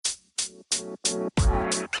Hey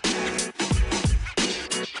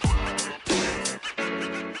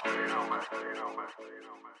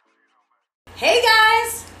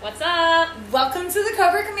guys! What's up? Welcome to the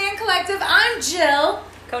Cobra Command Collective. I'm Jill.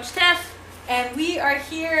 Coach Tiff. And we are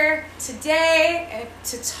here today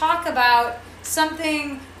to talk about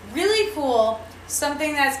something really cool,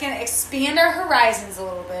 something that's going to expand our horizons a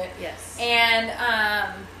little bit. Yes.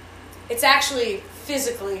 And it's actually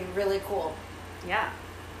physically really cool. Yeah.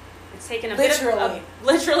 It's taken a Literally. bit of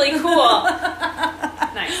literally cool.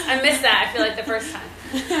 Nice. I missed that, I feel like, the first time.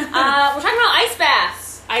 We're talking about ice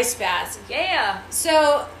baths. Ice baths. Yeah.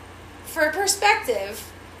 So, for perspective,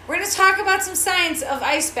 we're going to talk about some science of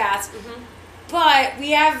ice baths. Mm-hmm. But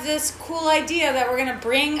we have this cool idea that we're going to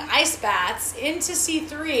bring ice baths into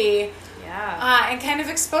C3 and kind of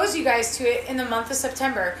expose you guys to it in the month of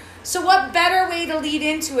September. So what better way to lead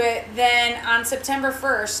into it than on September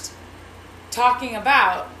 1st talking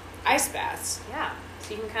about ice baths? Yeah.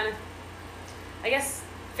 So you can kind of, I guess,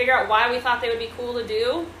 figure out why we thought they would be cool to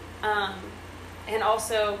do. And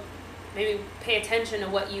also maybe pay attention to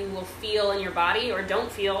what you will feel in your body or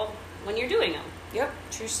don't feel when you're doing them. Yep,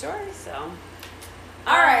 true story. So,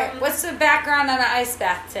 all right, what's the background on an ice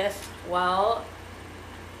bath, Tiff? Well,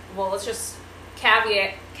 let's just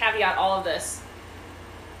caveat all of this.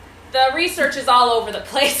 The research is all over the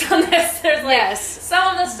place on this. There's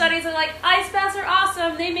some of the studies are like, ice baths are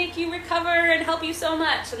awesome. They make you recover and help you so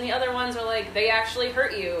much. And the other ones are like, they actually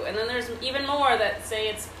hurt you. And then there's even more that say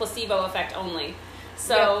it's placebo effect only.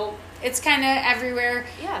 So it's kind of everywhere.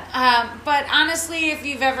 Yeah. But honestly, if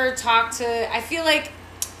you've ever talked to, I feel like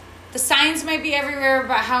the science might be everywhere,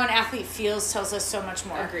 but how an athlete feels tells us so much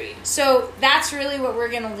more. Agreed. So that's really what we're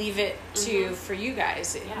going to leave it to for you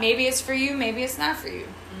guys. Yeah. Maybe it's for you, maybe it's not for you.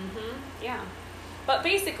 Yeah. But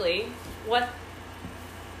basically, what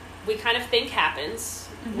we kind of think happens,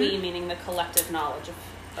 we meaning the collective knowledge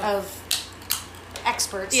of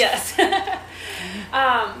experts. Yes.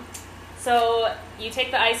 So you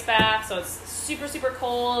take the ice bath, so it's super, super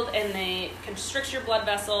cold, and they constrict your blood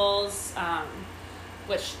vessels,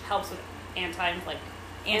 which helps with anti-inflammation.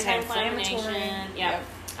 Anti-inflammatory. Yeah.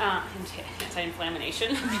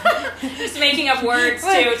 Anti-inflammation. Just making up words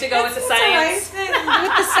to go with the science.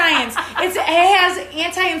 With the science. It has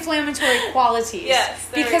anti-inflammatory qualities. Yes,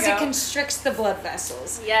 because it constricts the blood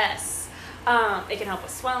vessels. Yes. It can help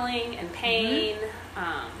with swelling and pain.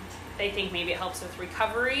 They think maybe it helps with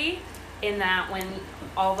recovery in that when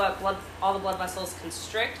all the blood vessels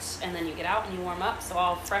constrict and then you get out and you warm up, so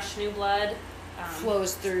all fresh new blood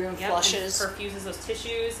flows through and flushes. And perfuses those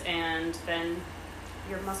tissues, and then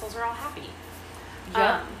your muscles are all happy.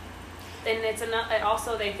 Yep. And it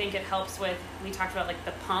also, they think it helps with, we talked about like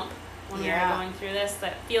the pump when we were going through this,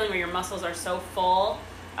 that feeling where your muscles are so full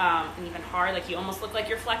and even hard, like you almost look like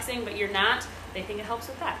you're flexing, but you're not. They think it helps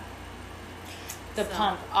with that. The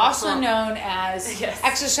pump, also known as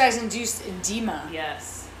exercise-induced edema.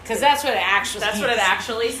 Yes. Because that's what it actually That's what it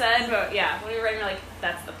actually said, but yeah, when we were writing, we're like,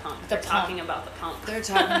 that's the pump. They're talking about the pump. They're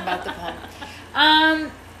talking about the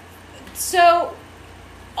pump. So,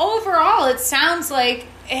 overall, it sounds like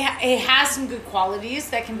it has some good qualities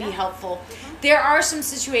that can be helpful. There are some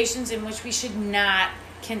situations in which we should not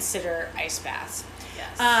consider ice baths.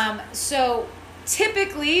 Yes. So,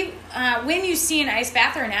 typically, when you see an ice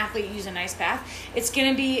bath or an athlete use an ice bath, it's going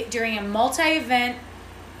to be during a multi-event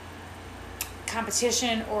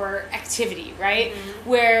competition or activity, right?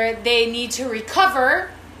 Where they need to recover,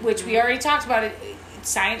 which we already talked about.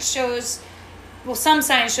 Science shows, some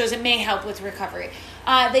science shows it may help with recovery.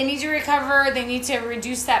 They need to recover. They need to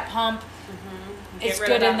reduce that pump. It's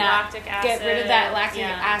good in that. Get rid of that lactic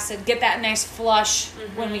acid. Get that nice flush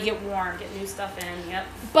when we get warm. Get new stuff in. Yep.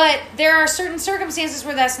 But there are certain circumstances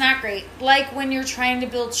where that's not great. Like when you're trying to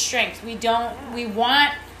build strength. We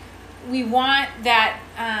want that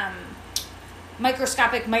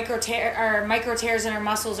microscopic micro tears in our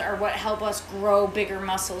muscles are what help us grow bigger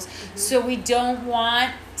muscles. So we don't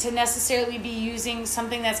want to necessarily be using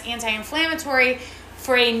something that's anti-inflammatory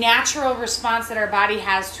for a natural response that our body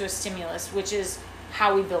has to a stimulus, which is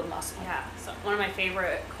how we build muscle. Yeah. So one of my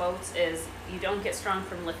favorite quotes is, you don't get strong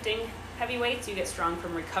from lifting heavy weights, you get strong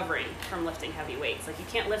from recovering from lifting heavy weights. Like, you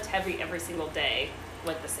can't lift heavy every single day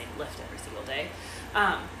with the same lift every single day.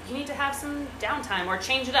 You need to have some downtime or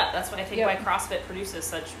change it up. That's why I think why CrossFit produces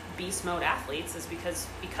such beast mode athletes, is because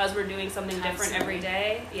we're doing something different every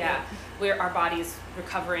day. Yeah. Where our body's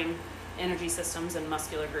recovering energy systems and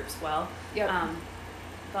muscular groups well.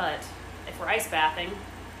 But if we're ice bathing,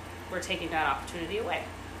 we're taking that opportunity away.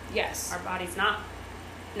 Yes. Our body's not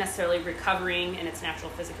necessarily recovering in its natural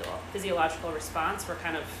physiological response. We're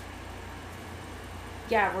kind of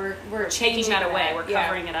we're taking changing that away. We're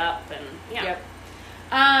covering it up, and Yep.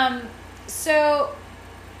 So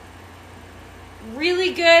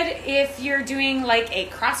really good if you're doing like a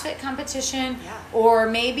CrossFit competition, or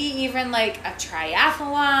maybe even like a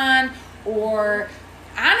triathlon, or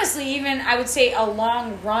honestly even I would say a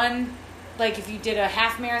long run, like if you did a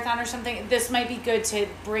half marathon or something. This might be good to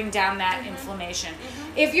bring down that inflammation.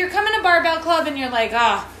 If you're coming to barbell club and you're like,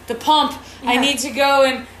 the pump, I need to go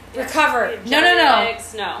and recover. No.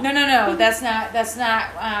 That's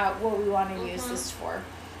not what we want to use this for.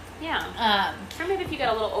 Yeah. Or maybe if you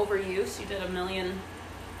got a little overuse, you did a million,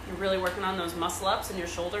 you're really working on those muscle ups and your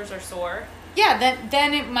shoulders are sore. Yeah,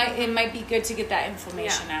 then it might be good to get that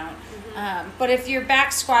inflammation out. But if you're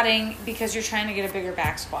back squatting because you're trying to get a bigger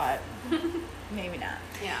back squat, maybe not.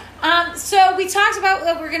 Yeah. So we talked about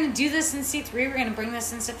that we're going to do this in C3. We're going to bring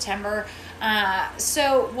this in September.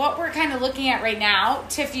 So what we're kind of looking at right now,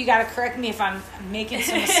 Tiff, you got to correct me if I'm making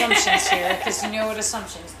some assumptions here, because you know what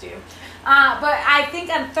assumptions do. But I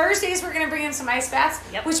think on Thursdays we're going to bring in some ice baths,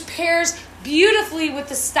 which pairs beautifully with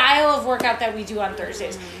the style of workout that we do on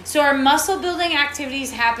Thursdays. So our muscle building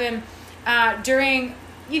activities happen during,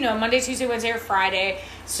 Monday, Tuesday, Wednesday, or Friday.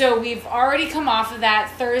 So we've already come off of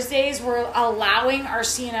that. Thursdays, we're allowing our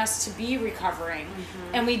CNS to be recovering.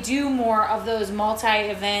 And we do more of those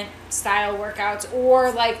multi-event style workouts,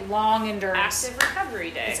 or like long endurance. Active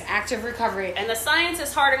recovery day. It's active recovery. And the science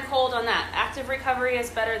is hard and cold on that. Active recovery is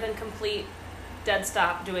better than complete dead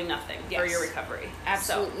stop doing nothing for your recovery.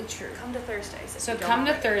 Absolutely true. Come to Thursdays. So come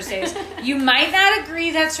to Thursdays. You might not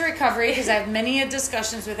agree that's recovery, because I have many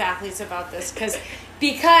discussions with athletes about this,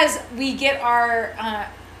 because we get our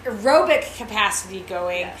aerobic capacity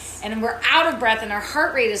going, and we're out of breath and our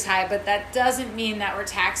heart rate is high, but that doesn't mean that we're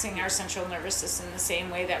taxing our central nervous system the same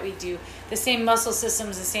way that we do the same muscle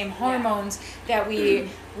systems, the same hormones that we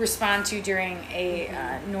respond to during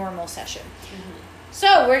a normal session.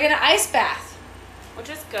 So we're going to ice bath. Which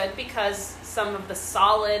is good, because some of the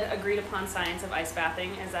solid agreed upon science of ice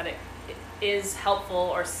bathing is that it is helpful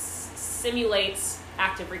or simulates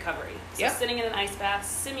active recovery. So sitting in an ice bath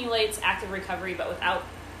simulates active recovery, but without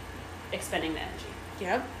expending the energy.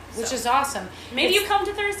 Which is awesome. Maybe you come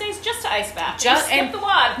to Thursdays just to ice bath. Just skip the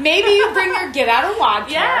WOD. Maybe you bring your get out of WOD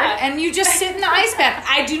card and you just sit in the ice bath.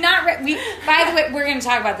 I do not. By the way, we're going to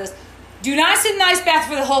talk about this. Do not sit in the ice bath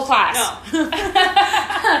for the whole class. No.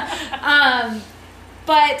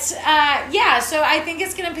 But so I think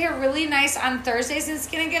it's going to pair really nice on Thursdays, and it's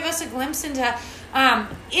going to give us a glimpse into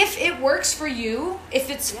if it works for you, if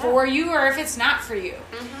it's for you, or if it's not for you.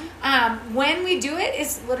 When we do it,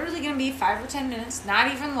 it's literally going to be 5 or 10 minutes,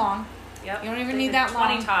 not even long. You don't even need that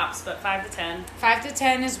 20 long. tops, but 5 to 10. 5 to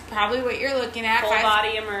 10 is probably what you're looking at. Full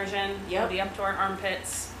body immersion. We'll be up to our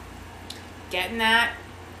armpits. Getting that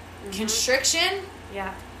constriction.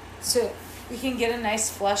 So we can get a nice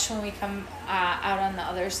flush when we come out on the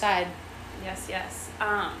other side. Yes.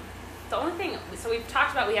 The only thing, so we've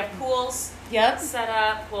talked about, we have pools set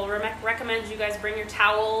up. We'll recommend you guys bring your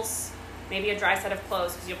towels, maybe a dry set of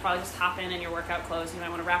clothes, because you'll probably just hop in your workout clothes. You might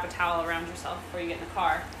want to wrap a towel around yourself before you get in the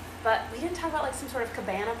car. But we didn't talk about like some sort of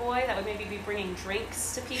cabana boy that would maybe be bringing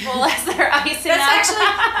drinks to people as they're icing up. Actually,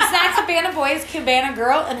 it's not cabana boy, it's cabana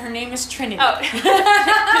girl, and her name is Trinity. Does she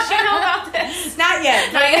know about this? Not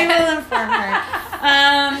yet, but we will inform her.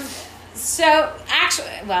 So,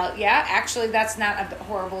 actually, that's not a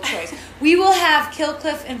horrible choice. We will have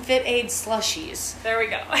Killcliff and Fit Aid slushies. There we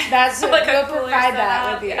go. That's we'll provide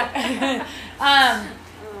that with you.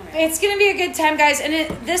 It's going to be a good time, guys. And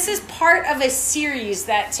this is part of a series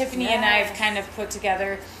that Tiffany and I have kind of put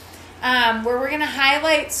together, where we're going to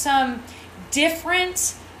highlight some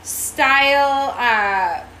different style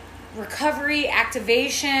recovery,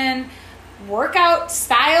 activation, workout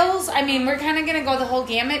styles. I mean, we're kind of going to go the whole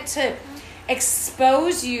gamut to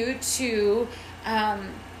expose you to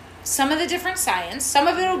some of the different science. Some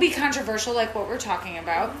of it will be controversial, like what we're talking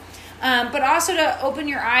about. But also to open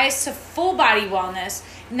your eyes to full body wellness,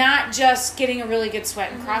 not just getting a really good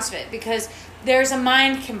sweat in CrossFit, because there's a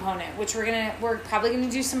mind component, which we're probably gonna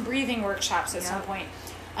do some breathing workshops at some point,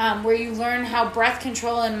 where you learn how breath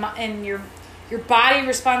control and your body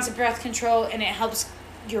responds to breath control, and it helps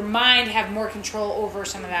your mind have more control over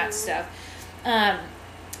some of that stuff.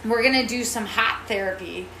 We're gonna do some hot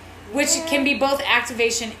therapy, which can be both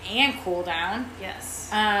activation and cool down. Yes.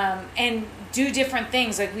 And do different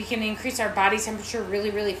things. Like we can increase our body temperature really,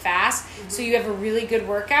 really fast, so you have a really good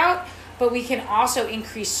workout, but we can also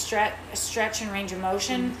increase stretch and range of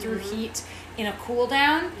motion through heat in a cool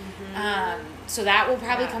down. So that will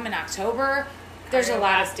probably come in October. There's a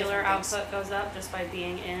lot of different output goes up just by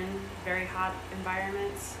being in very hot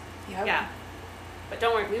environments. Yeah. But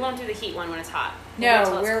don't worry, we won't do the heat one when it's hot. We'll wait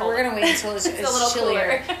till No, it's we're cold. going to wait until it's, It's a little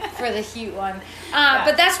chillier cooler. for the heat one. Yeah.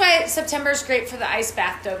 But that's why September is great for the ice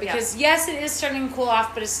bath, though, because yes, it is starting to cool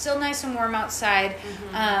off, but it's still nice and warm outside,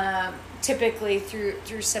 typically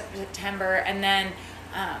through September. And then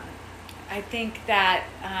I think that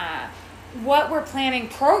what we're planning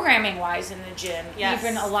programming wise in the gym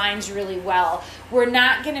even aligns really well. We're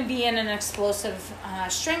not going to be in an explosive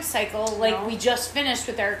strength cycle like we just finished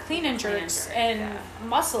with our clean and jerks and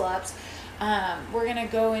muscle ups. We're going to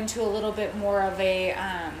go into a little bit more of a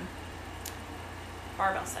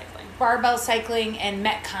barbell cycling and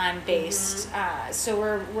Metcon based. So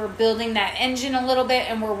we're building that engine a little bit,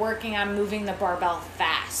 and we're working on moving the barbell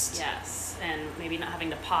fast. Yes. And maybe not having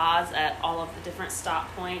to pause at all of the different stop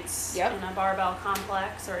points in a barbell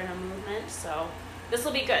complex or in a movement. So this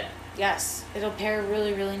will be good. Yes, it'll pair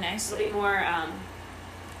really, really nicely. It'll be more, I'd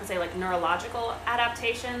say, like neurological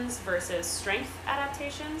adaptations versus strength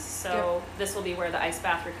adaptations. So this will be where the ice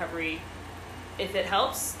bath recovery, if it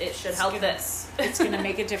helps, it should help this. It's going to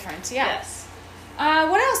make a difference. Yeah. Yes.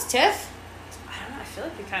 What else, Tiff? I don't know. I feel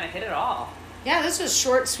like we kind of hit it all. Yeah, this was a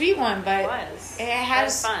short, sweet one, but it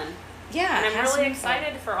has fun. Yeah, and I'm really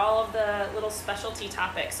excited for all of the little specialty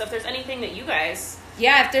topics. So if there's anything that you guys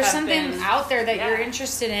if there's something out there that you're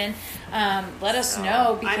interested in, let us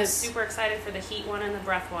know, because I'm super excited for the heat one and the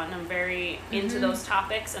breath one. I'm very into those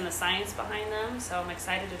topics and the science behind them, so I'm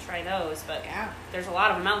excited to try those. But there's a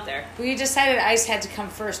lot of them out there. We decided ice had to come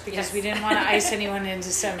first because we didn't want to ice anyone in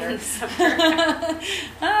December.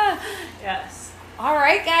 Yes. All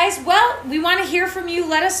right, guys. Well, we want to hear from you.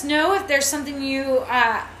 Let us know if there's something you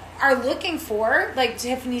are looking for, like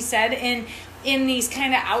Tiffany said, in these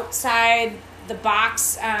kind of outside the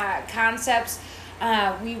box concepts.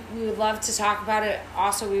 We would love to talk about it.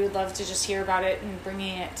 Also, we would love to just hear about it and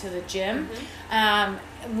bringing it to the gym.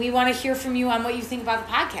 We want to hear from you on what you think about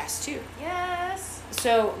the podcast too. Yes.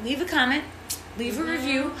 So leave a comment, leave a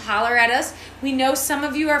review, holler at us. We know some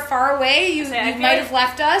of you are far away. You might have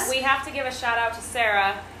left us. We have to give a shout out to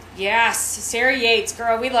Sarah. Yes, Sarah Yates,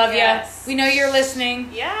 girl, we love you. We know you're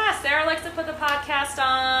listening. Yeah, Sarah likes to put the podcast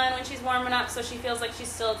on when she's warming up so she feels like she's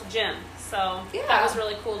still at the gym. So that was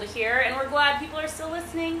really cool to hear, and we're glad people are still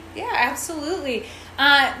listening. Yeah, absolutely.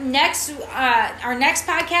 Our next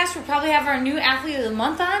podcast, we'll probably have our new athlete of the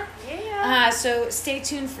month on. Yeah. So stay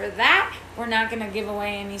tuned for that. We're not going to give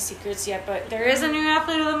away any secrets yet, but there is a new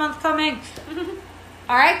athlete of the month coming.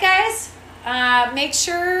 All right, guys. Make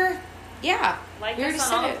sure, like us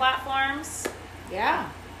on all the platforms. Yeah.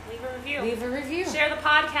 Leave a review. Share the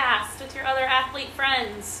podcast with your other athlete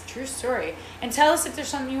friends. True story. And tell us if there's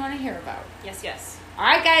something you want to hear about. Yes. All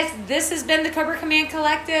right, guys. This has been the Cobra Command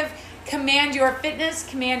Collective. Command your fitness,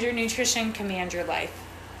 command your nutrition, command your life.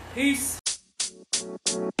 Peace.